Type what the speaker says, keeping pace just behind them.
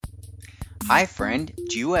Hi, friend.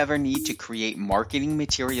 Do you ever need to create marketing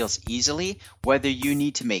materials easily? Whether you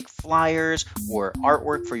need to make flyers or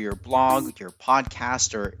artwork for your blog, your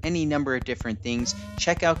podcast, or any number of different things,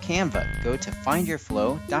 check out Canva. Go to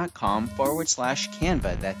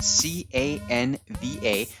findyourflow.com/Canva. That's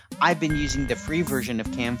CANVA. I've been using the free version of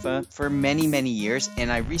Canva for many, many years,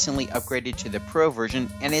 and I recently upgraded to the pro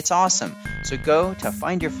version, and it's awesome. So go to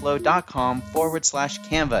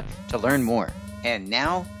findyourflow.com/Canva to learn more. And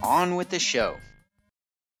now, on with the show.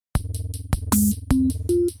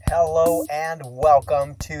 Hello and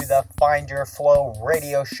welcome to the Find Your Flow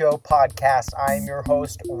radio show podcast. I'm your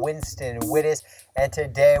host, Winston Widdes, and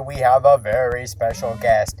today we have a very special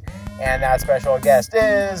guest. And that special guest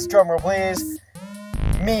is, drumroll please,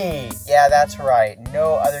 me. Yeah, that's right.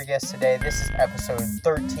 No other guest today. This is episode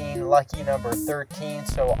 13, lucky number 13,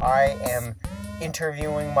 so I am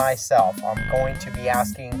interviewing myself. I'm going to be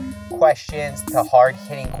asking questions, the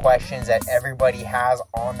hard-hitting questions that everybody has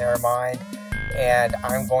on their mind, and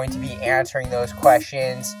I'm going to be answering those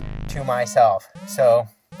questions to myself. So,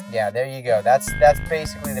 yeah, there you go. That's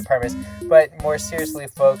basically the premise. But more seriously,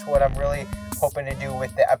 folks, what I'm really hoping to do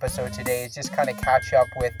with the episode today is just kind of catch up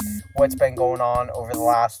with what's been going on over the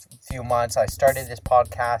last few months. I started this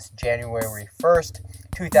podcast January 1st,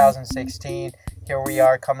 2016. Here we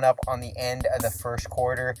are coming up on the end of the first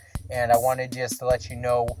quarter, and I wanted just to let you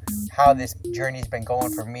know how this journey's been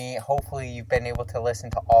going for me. Hopefully you've been able to listen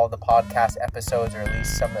to all the podcast episodes, or at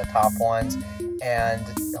least some of the top ones, and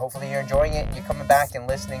hopefully you're enjoying it and you're coming back and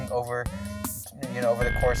listening over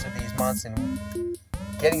the course of these months and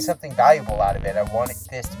getting something valuable out of it. I want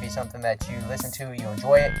this to be something that you listen to, you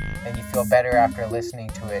enjoy it, and you feel better after listening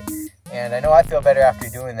to it. And I know I feel better after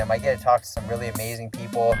doing them. I get to talk to some really amazing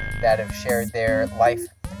people that have shared their life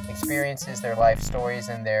experiences, their life stories,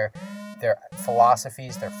 and their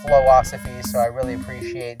philosophies, their philosophies. So I really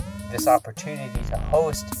appreciate this opportunity to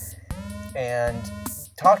host and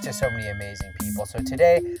talk to so many amazing people. So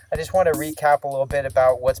today, I just want to recap a little bit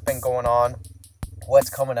about what's been going on, what's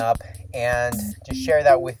coming up, and just share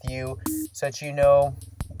that with you so that you know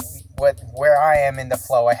where I am in the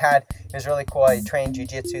flow. It was really cool. I trained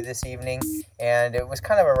jiu-jitsu this evening, and it was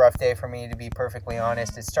kind of a rough day for me, to be perfectly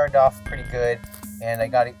honest. It started off pretty good, and I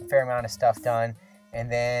got a fair amount of stuff done,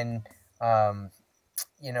 and then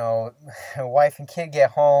wife and kid get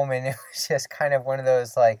home, and it was just kind of one of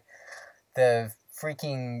those, like, the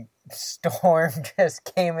freaking storm just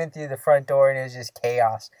came in through the front door, and it was just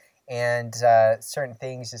chaos. And certain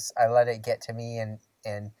things, just I let it get to me, and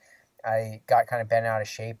I got kind of bent out of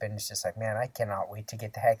shape, and it's just like, man, I cannot wait to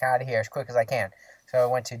get the heck out of here as quick as I can. So I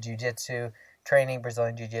went to jiu-jitsu training,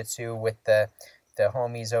 Brazilian jiu-jitsu, with the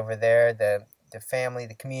homies over there, the family,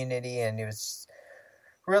 the community, and it was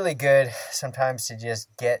really good sometimes to just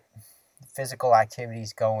get physical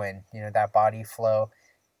activities going, that body flow,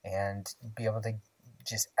 and be able to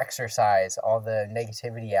just exercise all the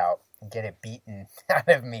negativity out and get it beaten out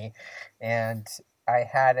of me. And I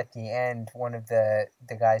had at the end, one of the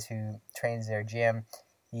guys who trains their gym,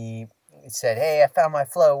 he said, "Hey, I found my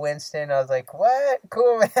flow, Winston." I was like, "What?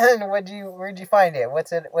 Cool, man. Where'd you find it?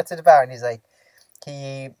 What's it about?" And he's like,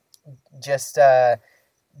 he just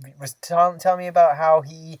was telling me about how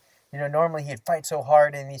he, normally he'd fight so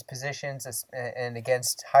hard in these positions and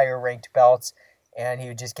against higher ranked belts, and he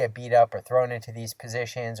would just get beat up or thrown into these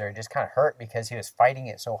positions or just kind of hurt because he was fighting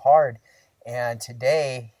it so hard. And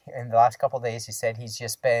today, in the last couple of days, he said he's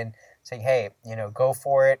just been saying, hey, go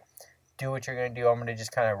for it, do what you're going to do, I'm going to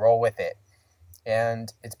just kind of roll with it.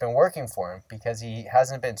 And it's been working for him because he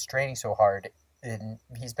hasn't been straining so hard, and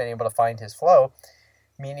he's been able to find his flow,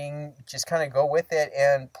 meaning just kind of go with it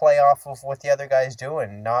and play off of what the other guy's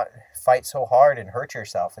doing, not fight so hard and hurt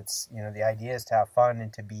yourself. It's, the idea is to have fun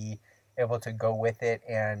and to be able to go with it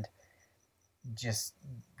and just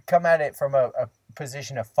come at it from a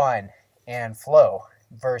position of fun and flow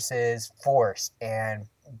versus force and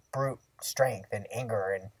brute strength and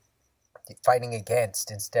anger and fighting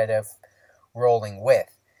against instead of rolling with.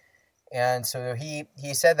 And so he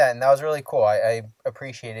said that, and that was really cool. I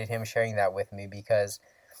appreciated him sharing that with me because,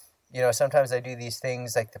 sometimes I do these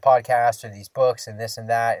things like the podcast or these books and this and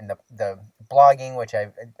that, and the blogging, which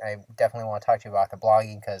I definitely want to talk to you about the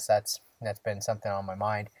blogging because that's been something on my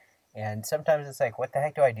mind. And sometimes it's like, what the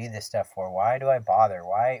heck do I do this stuff for? Why do I bother?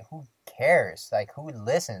 Who cares? Like, who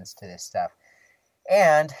listens to this stuff?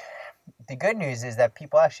 And the good news is that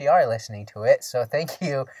people actually are listening to it. So thank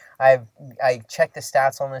you. I check the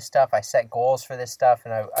stats on this stuff. I set goals for this stuff,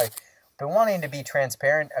 and I've been wanting to be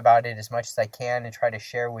transparent about it as much as I can and try to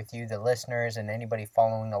share with you, the listeners, and anybody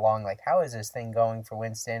following along, like, how is this thing going for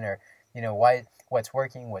Winston? Or what's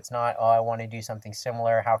working, what's not. Oh, I want to do something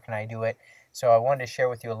similar. How can I do it? So I wanted to share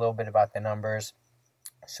with you a little bit about the numbers.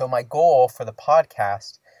 So my goal for the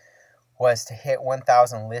podcast was to hit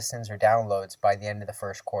 1,000 listens or downloads by the end of the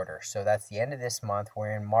first quarter. So that's the end of this month.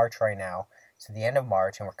 We're in March right now. So the end of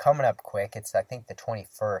March, and we're coming up quick. It's, I think, the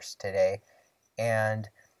 21st today. And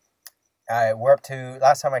we're up to,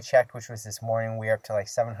 last time I checked, which was this morning, we were up to like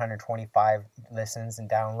 725 listens and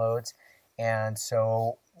downloads. And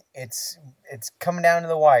so it's coming down to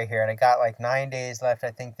the wire here. And I got like 9 days left,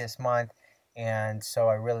 I think, this month. And so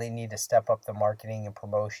I really need to step up the marketing and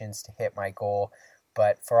promotions to hit my goal.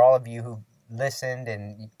 But for all of you who listened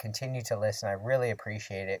and continue to listen, I really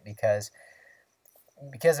appreciate it because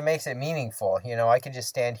it makes it meaningful. I could just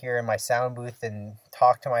stand here in my sound booth and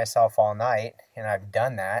talk to myself all night, and I've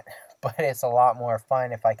done that. But it's a lot more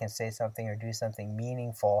fun if I can say something or do something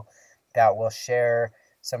meaningful that will share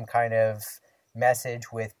some kind of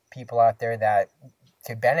message with people out there that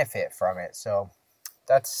could benefit from it. So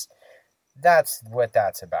that's what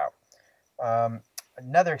that's about.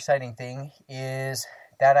 Another exciting thing is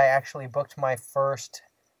that I actually booked my first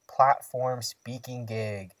platform speaking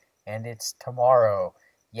gig, and it's tomorrow.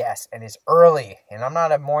 Yes, and it's early, and I'm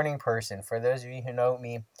not a morning person. For those of you who know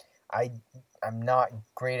me, I'm not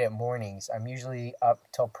great at mornings. I'm usually up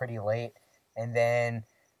till pretty late, and then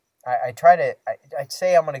I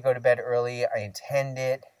say I'm going to go to bed early. I intend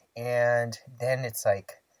it, and then it's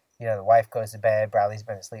like, the wife goes to bed. Bradley's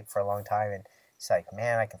been asleep for a long time, and it's like,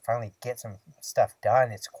 man, I can finally get some stuff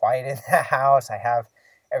done. It's quiet in the house. I have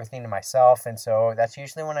everything to myself. And so that's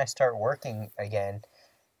usually when I start working again.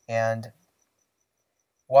 And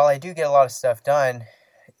while I do get a lot of stuff done,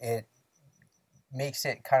 it makes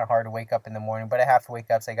it kind of hard to wake up in the morning. But I have to wake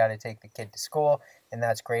up, so I got to take the kid to school. And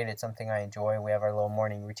that's great. It's something I enjoy. We have our little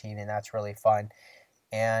morning routine, and that's really fun.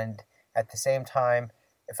 And at the same time,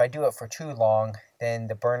 if I do it for too long, then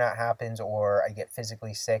the burnout happens, or I get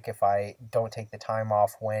physically sick if I don't take the time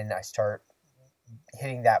off when I start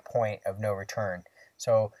hitting that point of no return.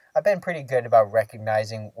 So I've been pretty good about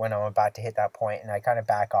recognizing when I'm about to hit that point, and I kind of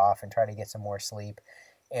back off and try to get some more sleep.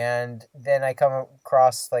 And then I come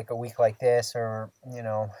across like a week like this, or,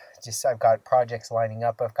 just I've got projects lining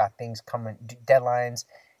up. I've got things coming, deadlines,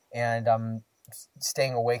 and I'm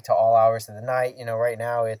staying awake to all hours of the night. Right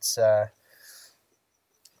now it's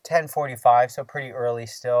 10:45, so pretty early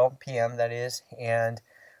still, PM that is.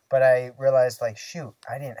 But I realized, like, shoot,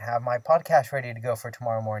 I didn't have my podcast ready to go for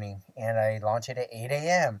tomorrow morning, and I launch it at 8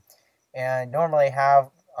 a.m. And normally I have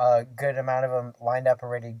a good amount of them lined up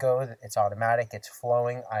and ready to go. It's automatic, it's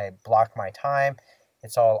flowing. I block my time.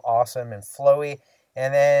 It's all awesome and flowy.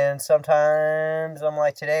 And then sometimes I'm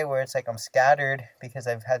like today, where it's like I'm scattered because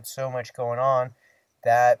I've had so much going on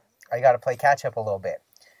that I got to play catch up a little bit.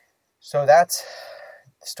 So that's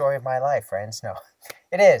the story of my life, friends. No,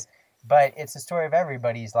 it is. But it's the story of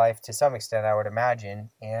everybody's life to some extent, I would imagine.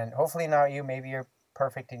 And hopefully not you. Maybe you're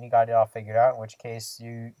perfect and you got it all figured out, in which case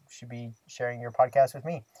you should be sharing your podcast with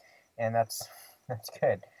me. And that's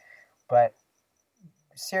good. But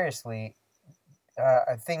seriously,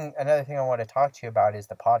 another thing I want to talk to you about is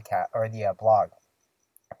the podcast, or the blog.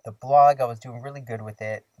 The blog, I was doing really good with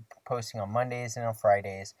it, posting on Mondays and on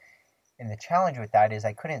Fridays. And the challenge with that is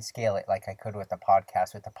I couldn't scale it like I could with the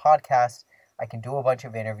podcast. With the podcast, I can do a bunch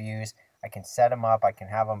of interviews, I can set them up, I can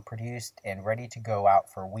have them produced and ready to go out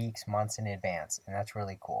for weeks, months in advance, and that's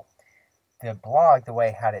really cool. The blog, the way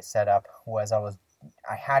I had it set up was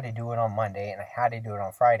I had to do it on Monday and I had to do it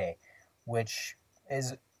on Friday, which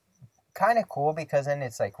is kind of cool because then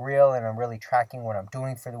it's like real and I'm really tracking what I'm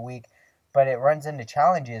doing for the week. But it runs into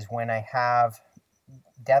challenges when I have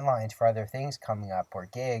deadlines for other things coming up, or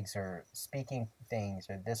gigs, or speaking things,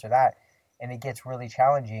 or this or that, and it gets really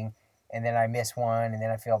challenging. And then I miss one, and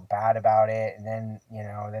then I feel bad about it, and then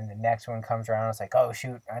then the next one comes around, it's like, oh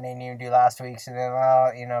shoot, I didn't even do last week's. And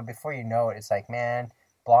then before you know it, it's like, man,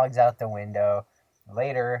 blog's out the window.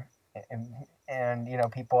 Later,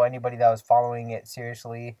 and people, anybody that was following it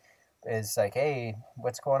seriously is like, hey,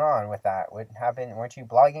 what's going on with that? What happened? Weren't you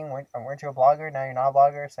blogging? Weren't you a blogger? Now you're not a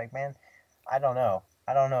blogger? It's like, man, I don't know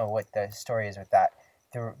what the story is with that.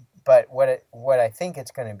 But what I think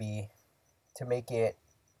it's going to be, to make it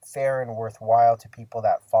fair and worthwhile to people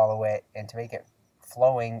that follow it, and to make it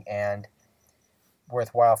flowing and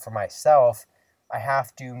worthwhile for myself, I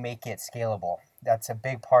have to make it scalable. That's a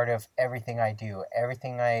big part of everything I do.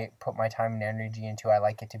 Everything I put my time and energy into, I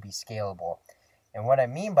like it to be scalable. And what I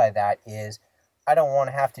mean by that is I don't want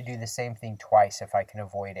to have to do the same thing twice if I can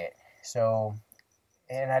avoid it. So,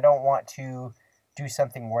 and I don't want to do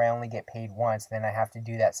something where I only get paid once, then I have to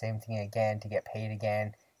do that same thing again to get paid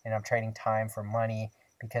again, and I'm trading time for money,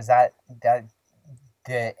 because that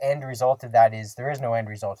the end result of that is there is no end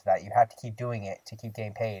result to that. You have to keep doing it to keep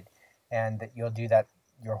getting paid, and that you'll do that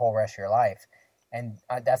your whole rest of your life. And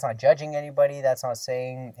that's not judging anybody. That's not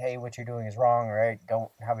saying, hey, what you're doing is wrong, or hey,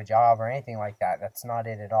 don't have a job or anything like that. That's not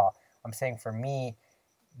it at all. I'm saying for me,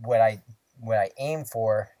 what I aim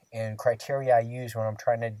for and criteria I use when I'm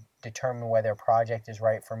trying to determine whether a project is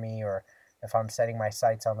right for me or if I'm setting my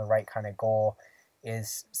sights on the right kind of goal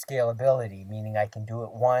is scalability, meaning I can do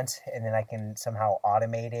it once and then I can somehow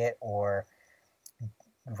automate it or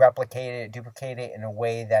replicate it, duplicate it in a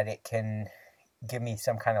way that it can give me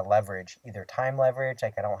some kind of leverage, either time leverage,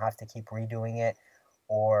 like I don't have to keep redoing it,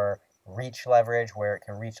 or reach leverage where it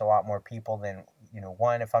can reach a lot more people than,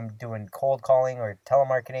 one. If I'm doing cold calling or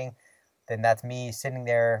telemarketing, then that's me sitting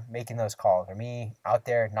there making those calls, or me out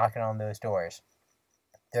there knocking on those doors.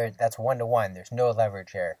 That's one-to-one. There's no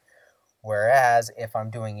leverage there. Whereas if I'm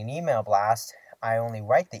doing an email blast, I only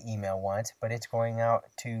write the email once, but it's going out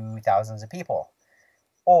to thousands of people.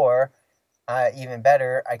 Or even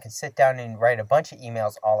better, I can sit down and write a bunch of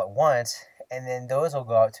emails all at once, and then those will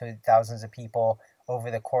go out to thousands of people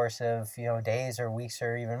over the course of days or weeks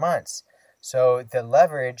or even months. So the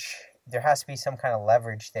leverage, there has to be some kind of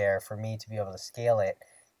leverage there for me to be able to scale it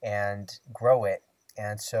and grow it.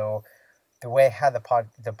 And so the way I had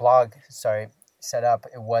the blog set up,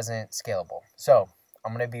 it wasn't scalable. So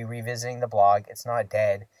I'm going to be revisiting the blog. It's not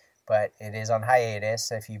dead, but it is on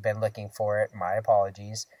hiatus. If you've been looking for it, my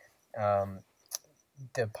apologies. The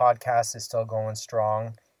podcast is still going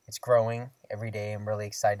strong. It's growing every day. I'm really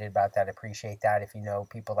excited about that. I appreciate that. If you know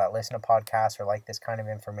people that listen to podcasts or like this kind of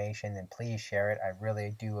information, then please share it. I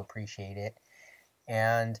really do appreciate it.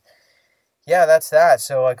 And yeah, that's that.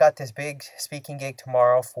 So I got this big speaking gig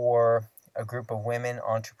tomorrow for a group of women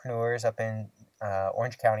entrepreneurs up in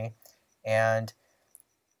Orange County. And,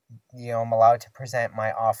 I'm allowed to present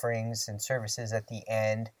my offerings and services at the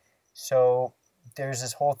end. So there's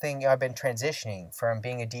this whole thing. I've been transitioning from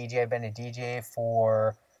being a DJ. I've been a DJ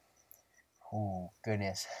for,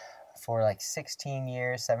 for like 16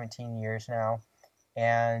 years, 17 years now.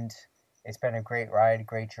 And it's been a great ride, a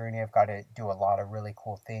great journey. I've got to do a lot of really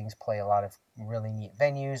cool things, play a lot of really neat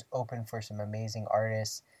venues, open for some amazing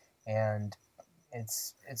artists. And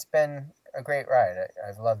it's been a great ride.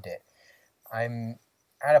 I've loved it. I'm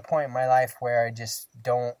at a point in my life where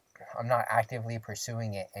I'm not actively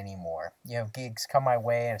pursuing it anymore. Gigs come my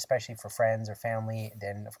way, and especially for friends or family,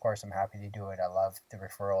 then of course I'm happy to do it. I love the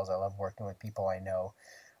referrals. I love working with people I know.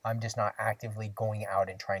 I'm just not actively going out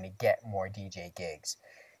and trying to get more DJ gigs.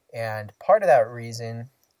 And part of that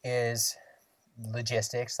reason is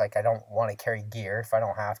logistics. Like, I don't want to carry gear if I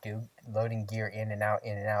don't have to. Loading gear in and out,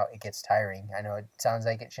 it gets tiring. I know it sounds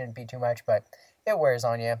like it shouldn't be too much, but it wears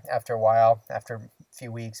on you after a while, after a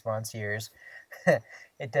few weeks, months, years.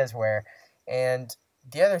 It does wear. And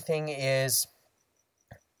the other thing is,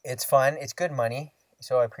 it's fun. It's good money.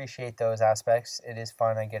 So I appreciate those aspects. It is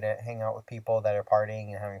fun. I get to hang out with people that are partying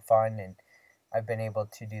and having fun. And I've been able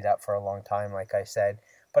to do that for a long time, like I said.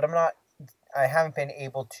 But I haven't been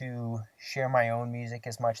able to share my own music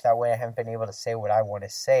as much that way. I haven't been able to say what I want to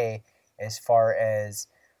say as far as,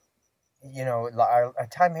 our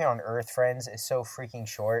time here on Earth, friends, is so freaking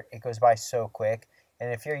short. It goes by so quick.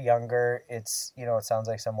 And if you're younger, it's, it sounds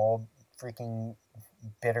like some old freaking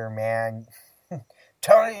bitter man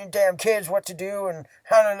telling you damn kids what to do and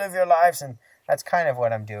how to live your lives. And that's kind of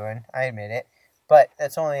what I'm doing. I admit it. But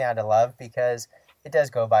that's only out of love, because it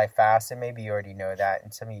does go by fast. And maybe you already know that.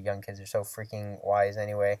 And some of you young kids are so freaking wise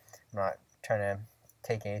anyway. I'm not trying to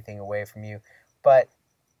take anything away from you. But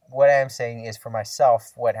what I am saying is, for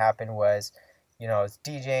myself, what happened was, I was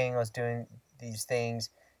DJing, I was doing these things,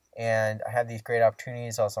 and I had these great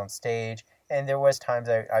opportunities. I was on stage, and there was times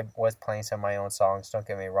I was playing some of my own songs, don't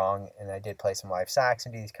get me wrong, and I did play some live sax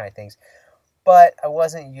and do these kind of things, but I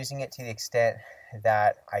wasn't using it to the extent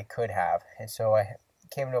that I could have. And so I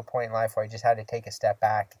came to a point in life where I just had to take a step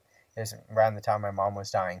back. It was around the time my mom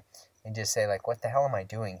was dying, and just say, like, what the hell am I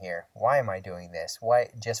doing here? Why am I doing this? Why,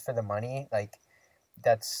 just for the money? Like,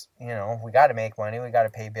 that's, we got to make money, we got to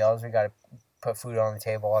pay bills, we got to put food on the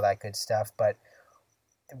table, all that good stuff. But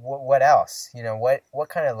what else? What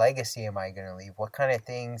kind of legacy am I going to leave? What kind of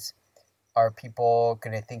things are people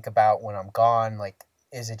going to think about when I'm gone? Like,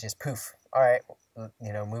 is it just poof, all right,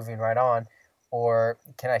 moving right on? Or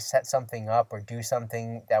can I set something up or do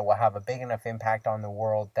something that will have a big enough impact on the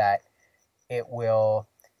world that it will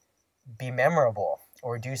be memorable,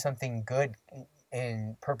 or do something good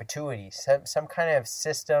in perpetuity, some kind of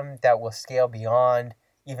system that will scale beyond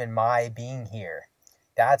even my being here?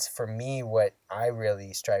 That's, for me, what I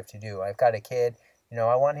really strive to do. I've got a kid,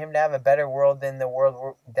 I want him to have a better world than the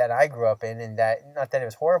world that I grew up in, and that, not that it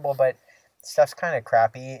was horrible, but stuff's kind of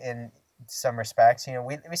crappy in some respects.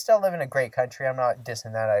 We still live in a great country. I'm not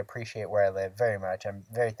dissing that. I appreciate where I live very much. I'm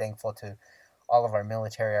very thankful to all of our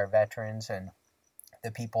military, our veterans, and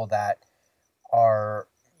the people that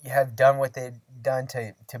have done what they've done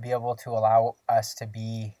to be able to allow us to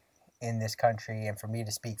be in this country, and for me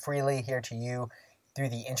to speak freely here to you through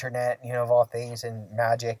the internet, of all things, and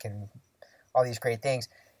magic and all these great things.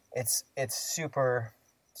 It's super,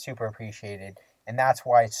 super appreciated. And that's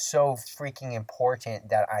why it's so freaking important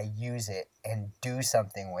that I use it and do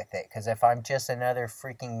something with it. Because if I'm just another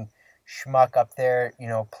freaking schmuck up there,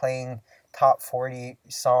 playing top 40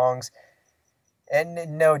 songs,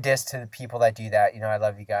 and no diss to the people that do that. I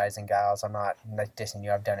love you guys and gals. I'm not dissing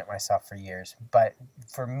you. I've done it myself for years. But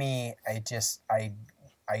for me, I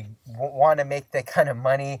want to make that kind of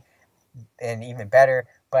money and even better.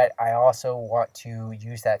 But I also want to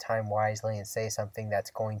use that time wisely and say something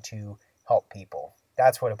that's going to help people.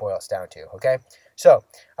 That's what it boils down to, okay? So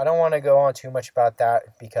I don't want to go on too much about that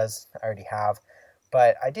because I already have.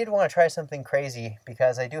 But I did want to try something crazy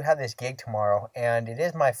because I do have this gig tomorrow. And it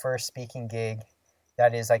is my first speaking gig.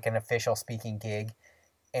 That is like an official speaking gig.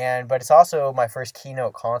 But it's also my first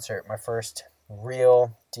keynote concert. My first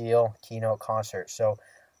real deal keynote concert. So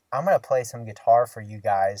I'm going to play some guitar for you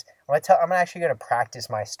guys. I'm actually going to practice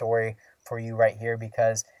my story for you right here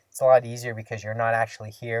because it's a lot easier because you're not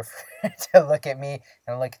actually here to look at me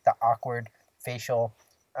and look at the awkward facial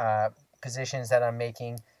positions that I'm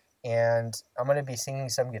making. And I'm going to be singing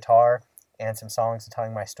some guitar and some songs and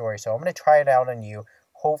telling my story. So I'm going to try it out on you.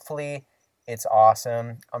 Hopefully it's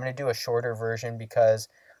awesome. I'm going to do a shorter version because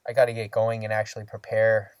I got to get going and actually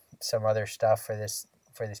prepare some other stuff for this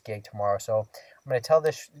gig tomorrow. So I'm going to tell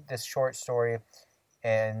this short story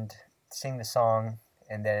and sing the song,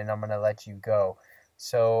 and then I'm going to let you go.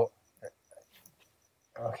 So,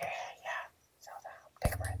 okay, yeah. So,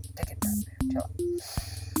 take a breath. Take a breath, man. Chill out.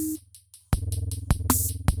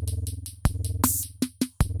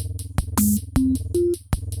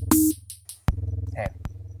 Okay.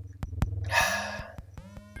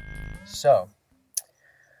 So,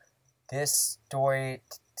 this story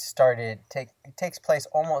takes place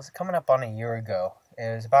almost coming up on a year ago.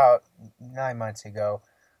 It was about 9 months ago,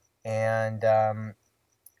 and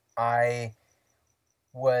I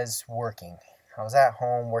was working. I was at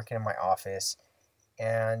home working in my office,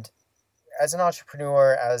 and as an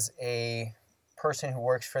entrepreneur, as a person who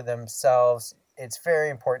works for themselves, it's very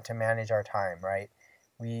important to manage our time, right?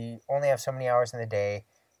 We only have so many hours in the day,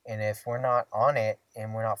 and if we're not on it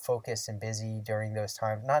and we're not focused and busy during those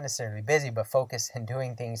times, not necessarily busy, but focused and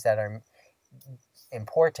doing things that are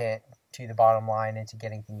important to the bottom line and to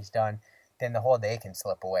getting things done, then the whole day can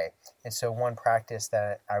slip away. And so one practice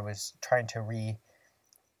that I was trying to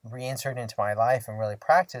reinsert into my life and really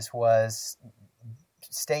practice was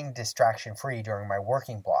staying distraction free during my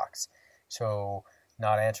working blocks. So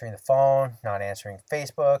not answering the phone, not answering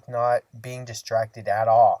Facebook, not being distracted at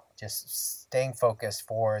all, just staying focused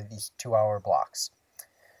for these 2-hour blocks.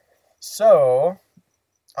 So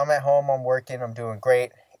I'm at home, I'm working, I'm doing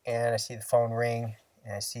great, and I see the phone ring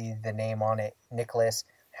and I see the name on it, Nicholas.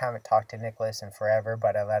 I haven't talked to Nicholas in forever,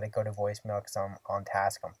 but I let it go to voicemail because I'm on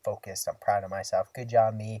task, I'm focused, I'm proud of myself. Good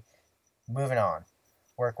job, me. Moving on.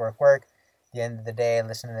 Work. At the end of the day, I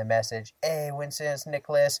listen to the message. Hey, Winston, it's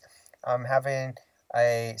Nicholas. I'm having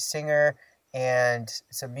a singer and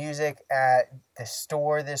some music at the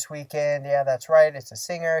store this weekend. Yeah, that's right. It's a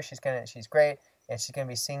singer. She's great, and she's gonna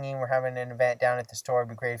be singing. We're having an event down at the store. It'd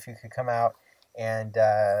be great if you could come out and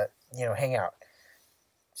hang out.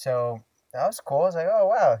 So that was cool. I was like, oh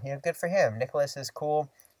wow, good for him. Nicholas is cool.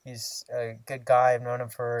 He's a good guy. I've known him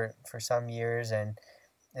for some years, and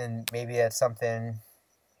maybe that's something.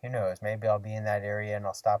 Who knows? Maybe I'll be in that area and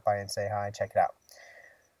I'll stop by and say hi, check it out.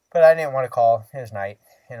 But I didn't want to call. It was night,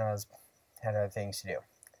 and I had other things to do.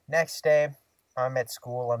 Next day, I'm at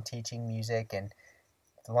school. I'm teaching music, and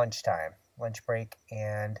it's lunch break,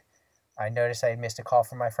 and I noticed I had missed a call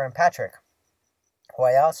from my friend Patrick, who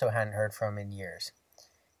I also hadn't heard from in years.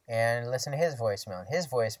 And listen to his voicemail. And his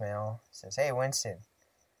voicemail says, "Hey, Winston,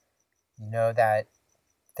 that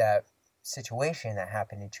situation that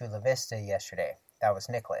happened in Chula Vista yesterday? That was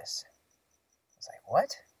Nicholas." I was like,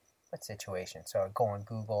 what? What situation? So I go on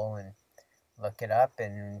Google and look it up,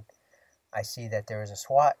 and I see that there was a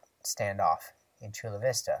SWAT standoff in Chula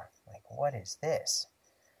Vista. I'm like, what is this?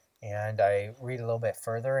 And I read a little bit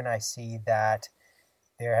further, and I see that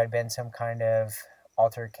there had been some kind of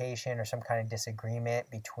altercation or some kind of disagreement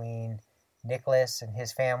between Nicholas and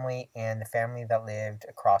his family and the family that lived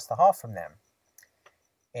across the hall from them.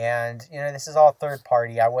 And, this is all third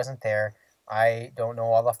party. I wasn't there. I don't know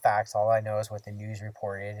all the facts. All I know is what the news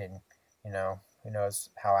reported, and, who knows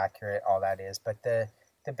how accurate all that is. But the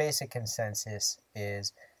basic consensus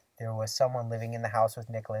is there was someone living in the house with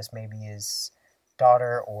Nicholas, maybe his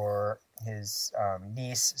daughter or his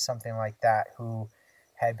niece, something like that, who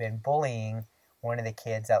had been bullying one of the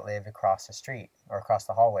kids that lived across the street, or across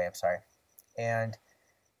the hallway, I'm sorry. And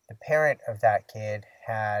the parent of that kid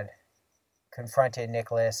had confronted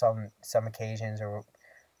Nicholas on some occasions, or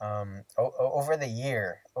over a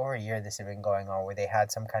year this had been going on, where they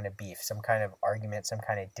had some kind of beef, some kind of argument, some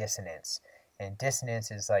kind of dissonance. And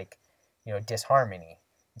dissonance is like, disharmony.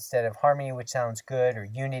 Instead of harmony, which sounds good, or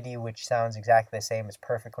unity, which sounds exactly the same, is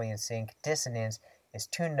perfectly in sync, dissonance is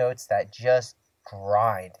two notes that just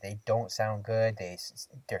grind. They don't sound good.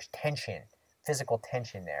 There's tension, physical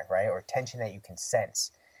tension there, right? Or tension that you can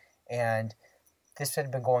sense. And this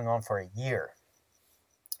had been going on for a year.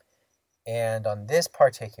 And on this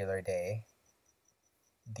particular day,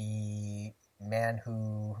 the man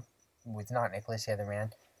who was not Nicholas, the other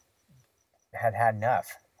man, had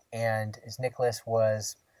enough. And as Nicholas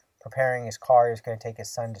was preparing his car, he was going to take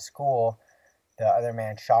his son to school, the other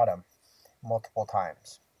man shot him multiple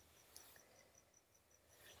times.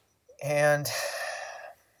 And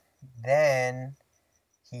then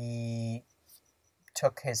he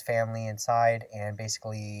took his family inside and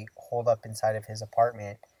basically holed up inside of his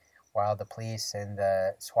apartment while the police and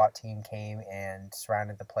the SWAT team came and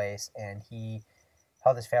surrounded the place. And he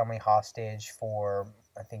held his family hostage for,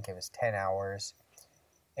 I think it was 10 hours.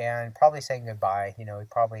 And probably saying goodbye. He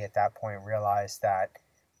probably at that point realized that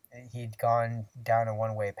he'd gone down a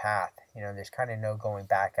one-way path. There's kind of no going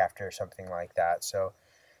back after something like that. So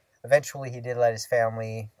eventually he did let his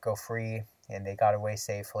family go free, and they got away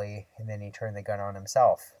safely, and then he turned the gun on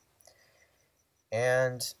himself.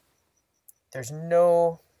 And there's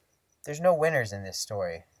no winners in this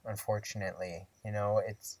story, unfortunately.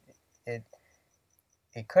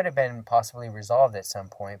 It could have been possibly resolved at some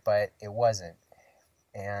point, but it wasn't.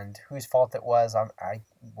 And whose fault it was, I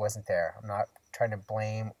wasn't there. I'm not trying to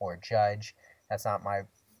blame or judge. That's not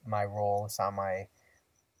my role. It's not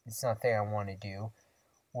the thing I want to do.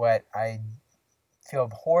 What I feel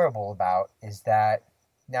horrible about is that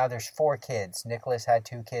now there's 4 kids. Nicholas had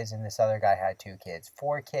 2 kids, and this other guy had 2 kids.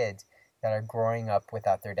 4 kids that are growing up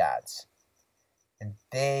without their dads. And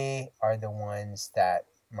they are the ones that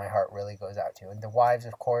my heart really goes out to. And the wives,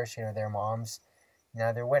 of course, their moms,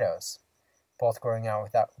 now they're widows. Both going on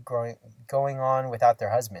without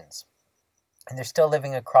their husbands. And they're still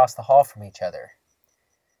living across the hall from each other,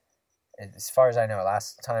 as far as I know.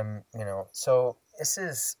 Last time, so this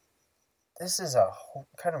is a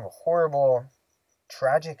kind of a horrible,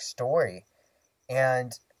 tragic story.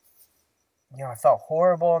 And I felt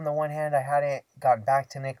horrible on the one hand. I hadn't gotten back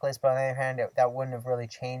to Nicholas, but on the other hand, that wouldn't have really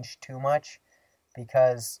changed too much,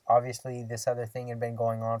 because obviously this other thing had been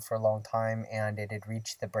going on for a long time, and it had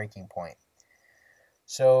reached the breaking point.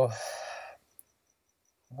 So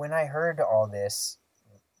when I heard all this,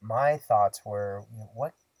 my thoughts were,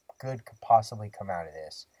 what good could possibly come out of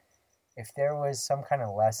this? If there was some kind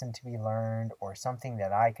of lesson to be learned, or something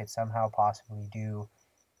that I could somehow possibly do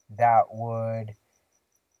that would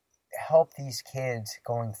help these kids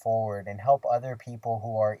going forward, and help other people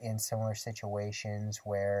who are in similar situations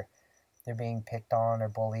where they're being picked on or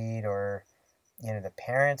bullied, or the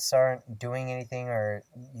parents aren't doing anything, or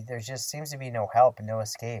there just seems to be no help and no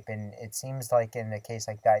escape. And it seems like in a case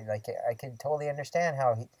like that, like, I can totally understand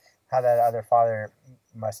how that other father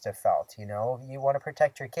must have felt. You want to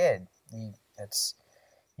protect your kid. You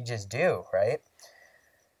just do, right?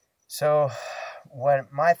 So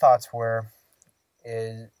what my thoughts were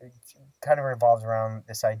is, it kind of revolves around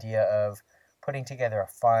this idea of putting together a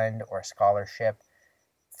fund or a scholarship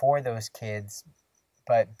for those kids,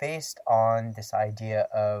 but based on this idea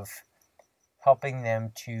of helping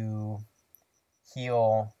them to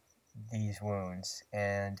heal these wounds,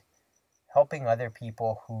 and helping other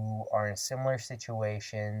people who are in similar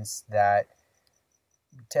situations, that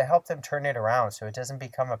to help them turn it around so it doesn't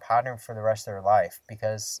become a pattern for the rest of their life,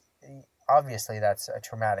 because obviously that's a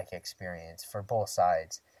traumatic experience for both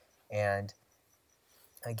sides. And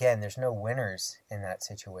again, there's no winners in that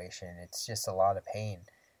situation. It's just a lot of pain.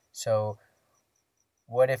 So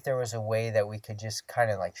what if there was a way that we could just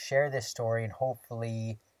kind of like share this story, and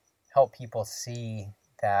hopefully help people see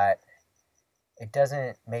that it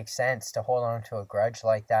doesn't make sense to hold on to a grudge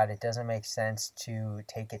like that. It doesn't make sense to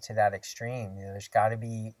take it to that extreme. There's got to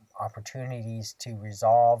be opportunities to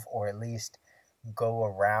resolve, or at least go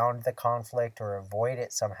around the conflict or avoid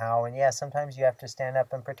it somehow. And sometimes you have to stand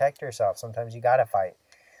up and protect yourself. Sometimes you got to fight.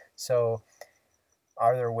 So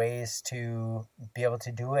are there ways to be able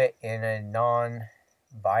to do it in a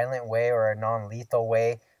non-violent way or a non-lethal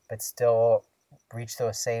way, but still reach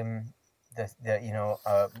those same,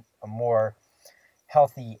 a more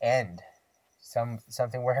healthy end,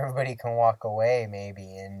 something where everybody can walk away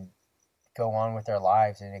maybe and go on with their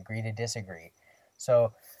lives and agree to disagree.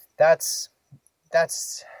 So that's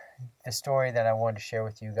the story that I wanted to share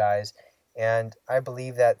with you guys, and I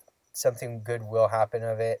believe that something good will happen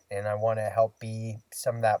of it, and I want to help be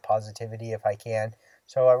some of that positivity if I can.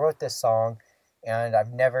 So I wrote this song, and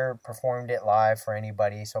I've never performed it live for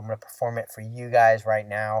anybody, so I'm going to perform it for you guys right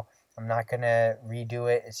now. I'm not going to redo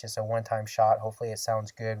it. It's just a one-time shot. Hopefully it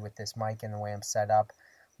sounds good with this mic and the way I'm set up.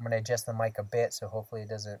 I'm going to adjust the mic a bit, so hopefully it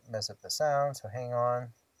doesn't mess up the sound, so hang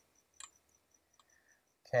on.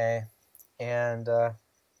 Okay, and I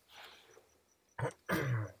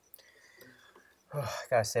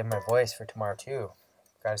gotta save my voice for tomorrow too.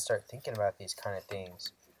 Gotta start thinking about these kind of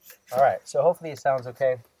things. Alright, so hopefully it sounds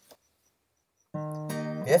okay.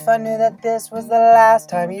 If I knew that this was the last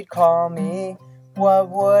time you'd call me, what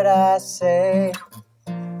would I say?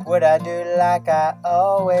 Would I do like I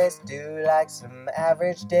always do, like some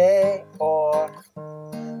average day? Or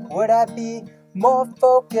would I be more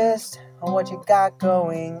focused on what you got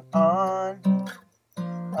going on?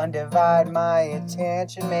 Undivide my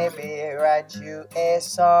attention, maybe write you a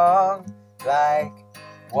song like,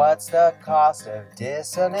 what's the cost of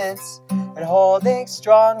dissonance and holding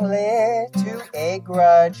strongly to a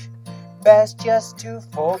grudge? Best just to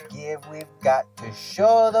forgive, we've got to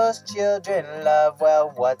show those children love.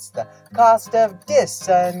 Well, what's the cost of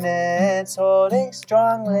dissonance, holding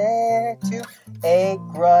strongly to a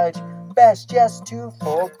grudge? Best just to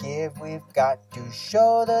forgive, we've got to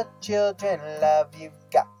show the children love. You've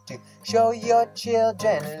got to show your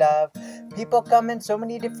children love. People come in so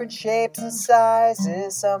many different shapes and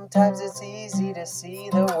sizes, sometimes it's easy to see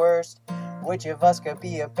the worst. Which of us could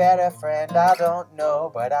be a better friend? I don't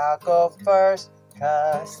know, but I'll go first,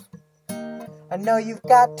 'cause I know you've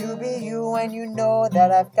got to be you, and you know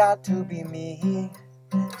that I've got to be me.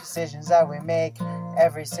 Decisions that we make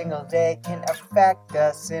every single day can affect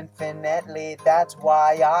us infinitely. That's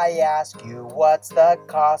why I ask you, what's the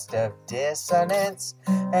cost of dissonance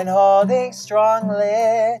and holding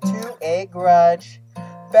strongly to a grudge?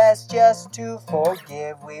 Best just to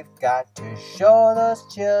forgive, we've got to show those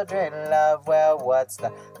children love. Well, what's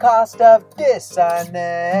the cost of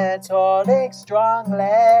dissonance, holding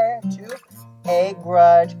strongly to a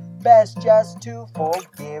grudge? Best just to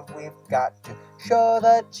forgive, we've got to show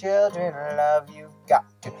the children love. You've got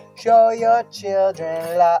to show your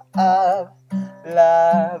children love.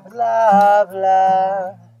 Love, love,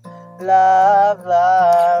 love, love,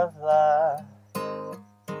 love, love.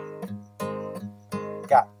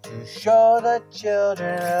 Got to show the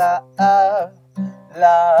children love.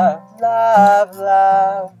 Love, love,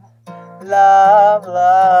 love, love,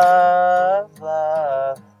 love,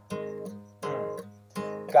 love.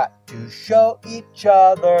 Got to show each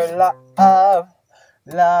other love.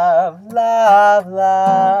 Love, love,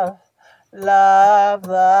 love, love,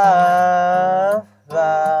 love,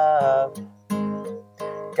 love.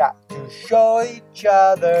 Got to show each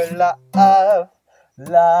other love.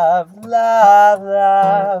 Love, love,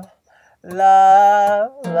 love,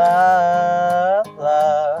 love, love,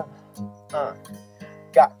 love.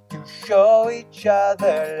 Got to show each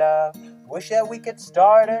other love. Wish that we could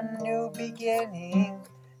start a new beginning.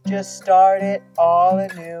 Just start it all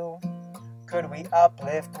anew. Could we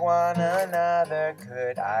uplift one another?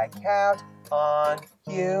 Could I count on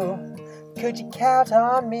you? Could you count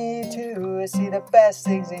on me to see the best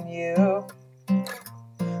things in you?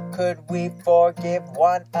 Could we forgive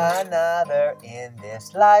one another in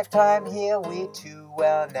this lifetime? Heal we too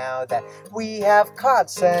well now that we have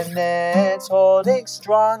consonants holding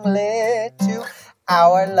strongly to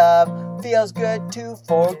our love. Feels good to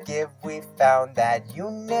forgive. We found that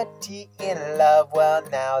unity in love. Well,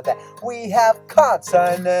 now that we have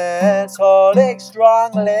consonants holding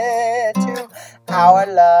strongly to our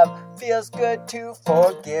love. Feels good to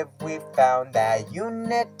forgive. We found that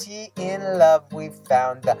unity in love. We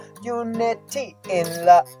found the unity in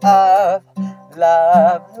love. Love,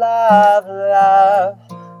 love, love,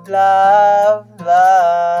 love,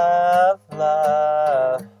 love,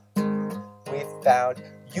 love. We found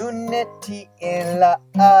unity in love.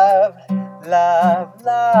 Love,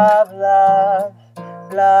 love, love,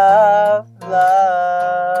 love,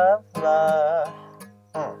 love, love.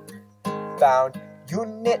 Found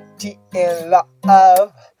unity in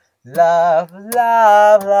love. Love,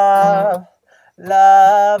 love, love,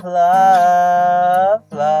 love, love,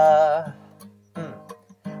 love.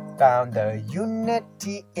 Found the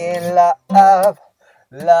unity in love.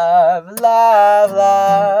 love, love,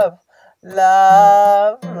 love,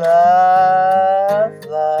 love, love,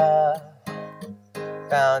 love.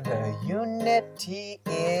 Found a unity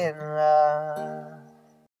in love.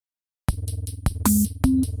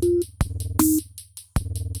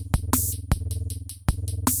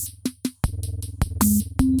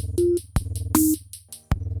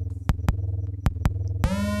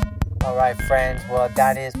 All right, friends. Well,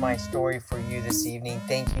 that is my story for you this evening.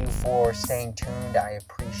 Thank you for staying tuned. I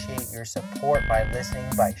appreciate your support by listening,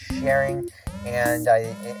 by sharing, and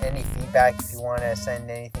any feedback. If you want to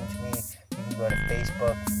send anything to me, you can go to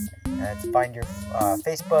Facebook. It's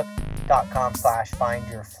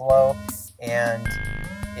facebook.com/findyourflow. And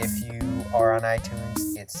if you are on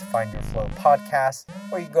iTunes, it's Find Your Flow Podcast,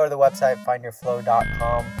 or you can go to the website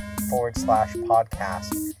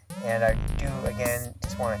findyourflow.com/podcast. And I do, again,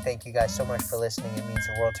 just want to thank you guys so much for listening. It means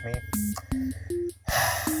the world to me.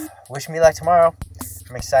 Wish me luck tomorrow.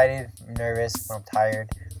 I'm excited, I'm nervous, I'm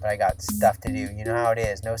tired, but I got stuff to do. You know how it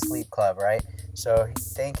is. No sleep club, right? So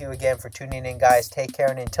thank you again for tuning in, guys. Take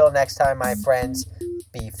care, and until next time, my friends,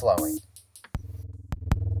 be flowing.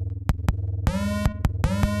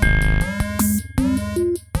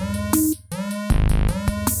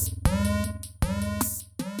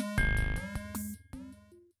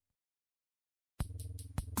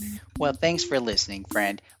 Well, thanks for listening,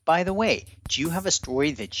 friend. By the way, do you have a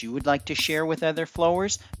story that you would like to share with other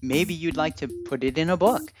flowers? Maybe you'd like to put it in a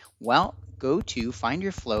book. Well, go to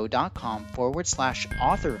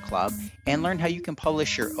findyourflow.com/author club and learn how you can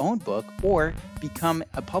publish your own book or become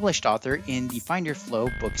a published author in the Find Your Flow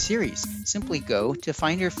book series. Simply go to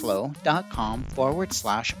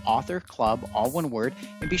findyourflow.com/author club, all one word,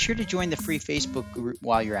 and be sure to join the free Facebook group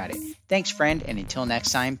while you're at it. Thanks, friend, and until next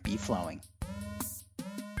time, be flowing.